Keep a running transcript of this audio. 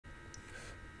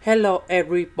Hello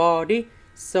everybody,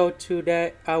 so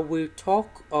today I will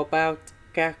talk about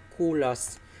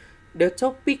calculus. The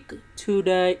topic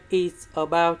today is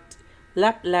about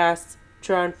Laplace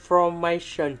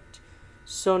transformation.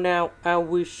 So now I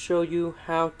will show you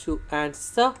how to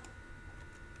answer.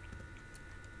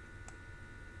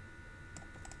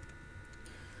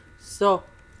 So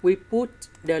we put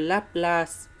the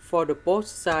Laplace for the both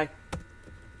sides.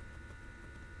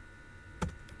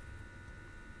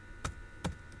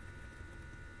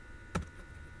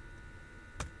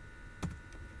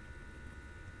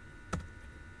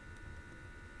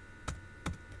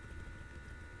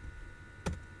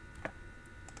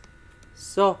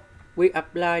 So we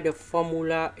apply the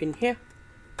formula in here.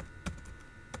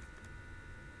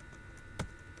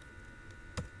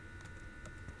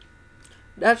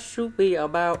 That should be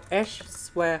about h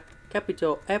squared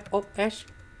capital F of h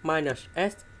minus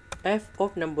s f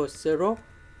of number 0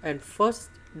 and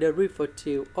first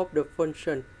derivative of the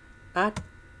function at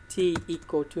t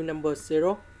equal to number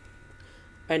 0.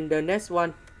 And the next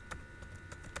one,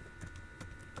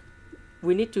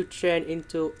 we need to change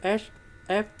into h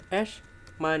f h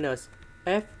minus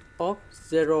f of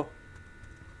 0.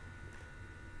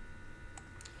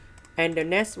 And the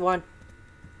next one,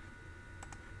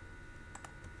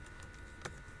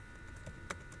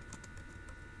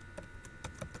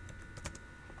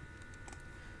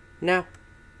 now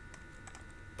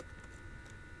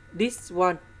this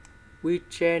one we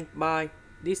change by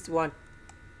this one.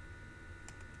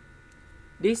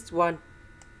 This one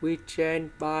we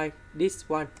change by this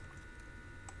one.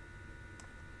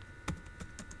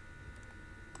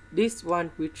 This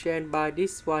one we change by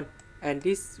this one, and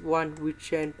this one we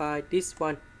change by this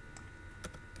one.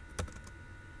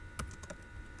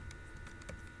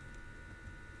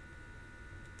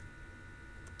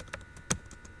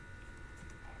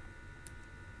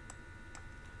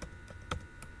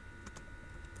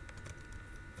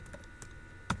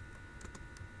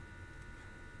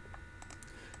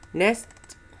 Next,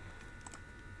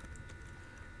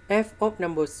 f of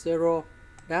number 0,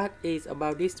 that is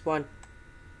about this one.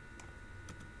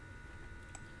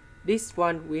 This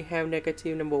one we have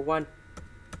negative number 1.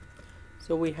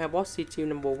 So we have positive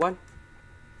number 1.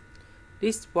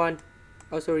 This one,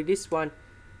 this one,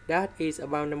 that is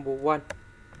about number 1.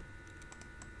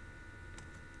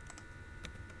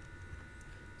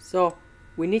 So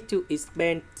we need to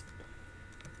expand.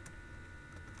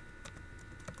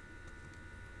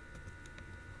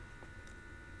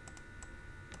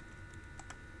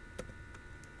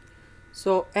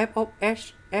 So f of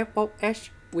h,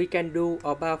 we can do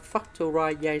about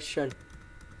factorization.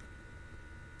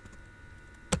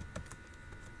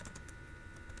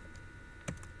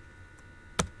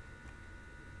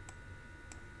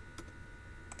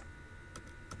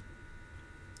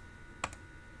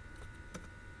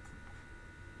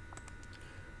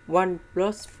 One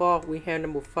plus 4, we have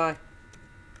number 5.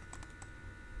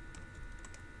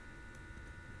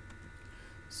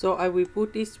 So I will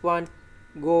put this one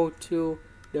go to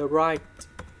the right.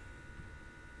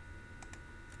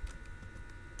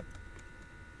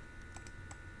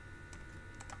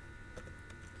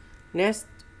 Next,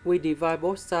 we divide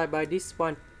both sides by this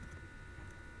one.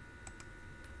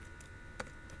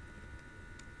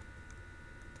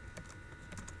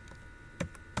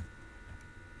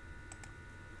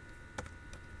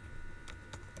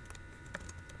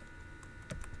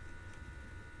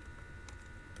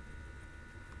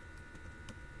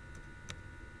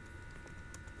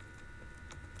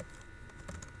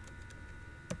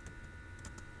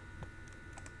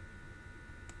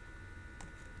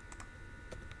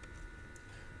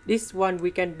 This one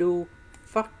we can do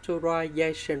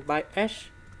factorization by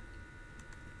h.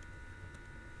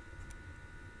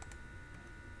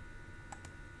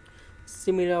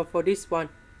 Similar for this one.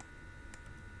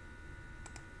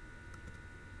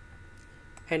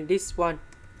 And this one.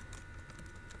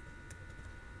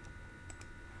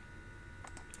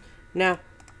 Now,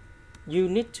 you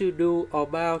need to do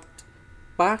about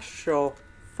partial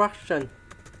fraction.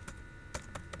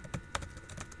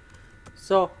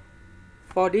 So,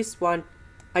 for this one,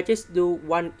 I just do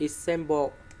one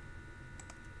example.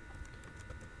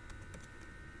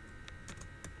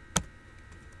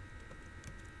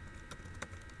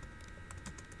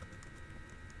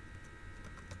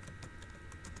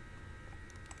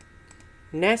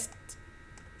 Next,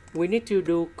 we need to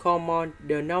do common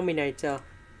denominator.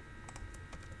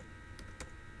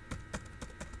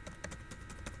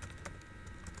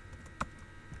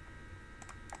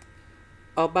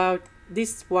 About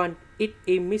this one, it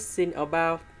is missing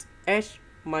about h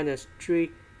minus 3,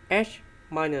 h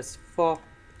minus 4.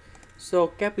 So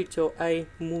capital A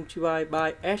multiplied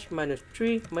by h minus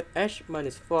 3 h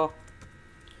minus 4.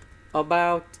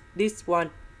 About this one,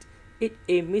 it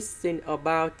is missing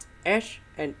about h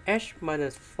and h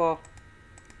minus 4.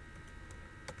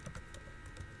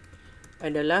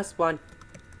 And the last one,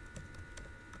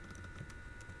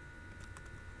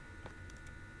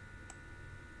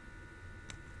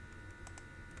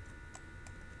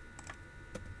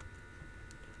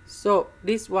 so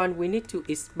this one we need to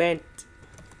expand.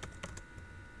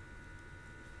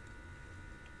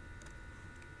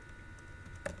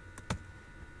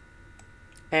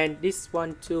 And this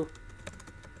one too.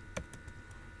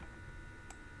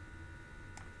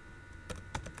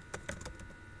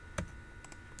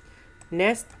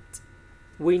 Next,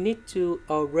 we need to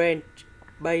arrange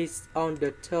based on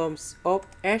the terms of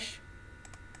h.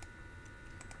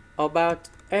 About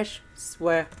h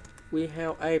squared, we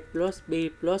have a plus b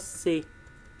plus c.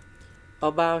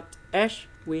 About h,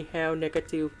 we have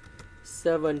negative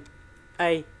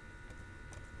 7a,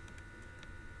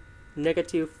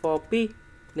 negative 4b,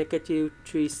 negative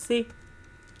 3c.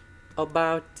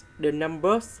 About the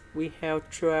numbers, we have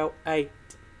 12a.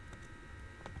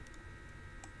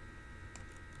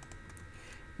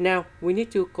 Now we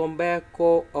need to compare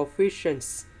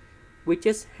coefficients. We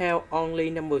just have only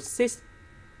number 6.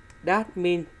 That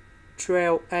means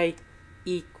 12a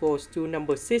equals to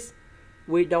number 6.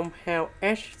 We don't have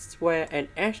h squared and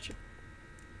h.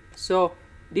 So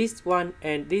this one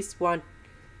and this one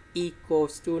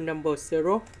equals to number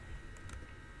 0.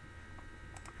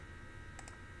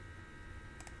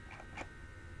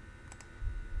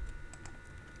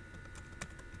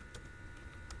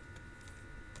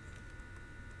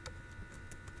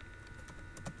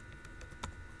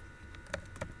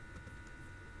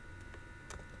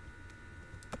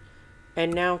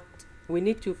 And now we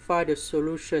need to find the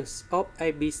solutions of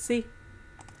ABC.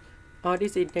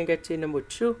 This is negative number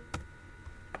 2.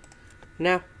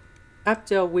 Now,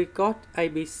 after we got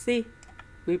ABC,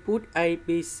 we put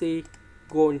ABC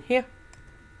gone here.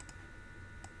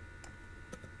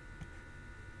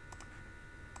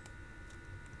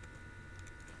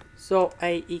 So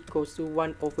A equals to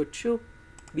 1 over 2,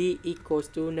 B equals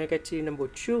to negative number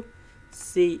 2,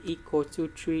 C equals to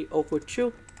 3 over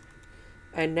 2.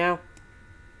 And now,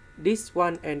 this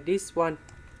one and this one,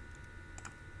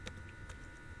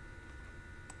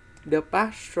 the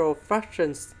partial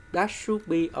fractions, that should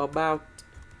be about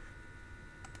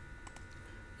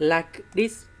like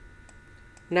this.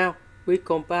 Now we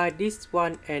combine this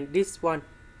one and this one.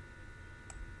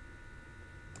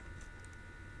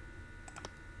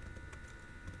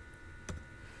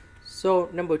 So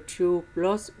number 2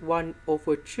 plus 1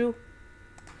 over 2,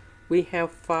 we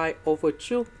have 5 over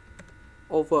 2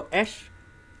 over h.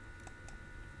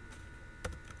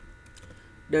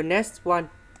 The next one,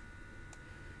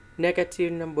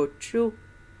 negative number 2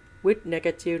 with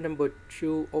negative number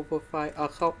 2 over 5 are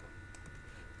không?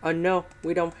 No,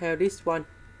 we don't have this one.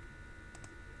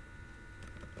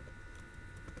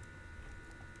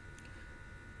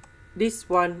 This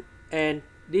one and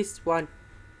this one,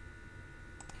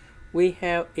 we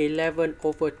have 11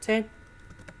 over 10.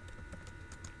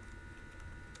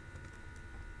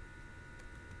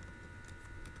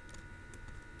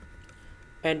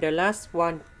 And the last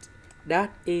one,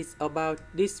 that is about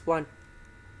this one.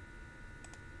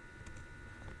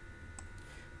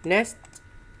 Next,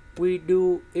 we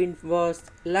do inverse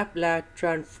Laplace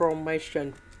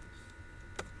transformation.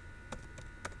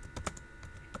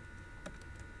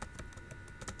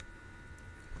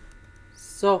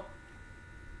 So,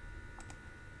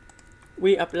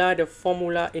 we apply the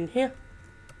formula in here.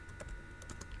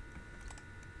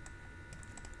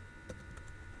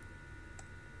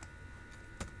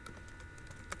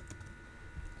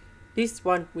 This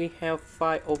one we have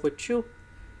 5 over 2.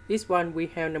 This one we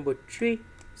have number 3.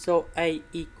 So A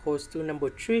equals to number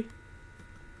 3.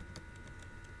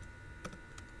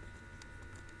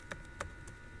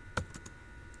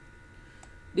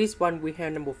 This one we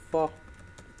have number 4.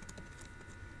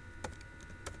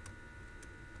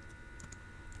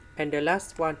 And the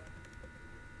last one,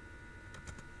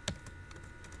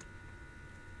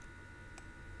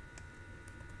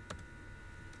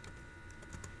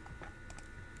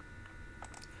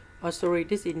 sorry,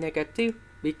 this is negative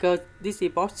because this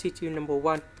is positive number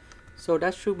 1. So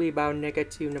that should be about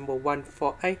negative number 1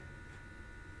 for A.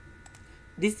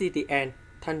 This is the end.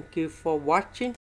 Thank you for watching.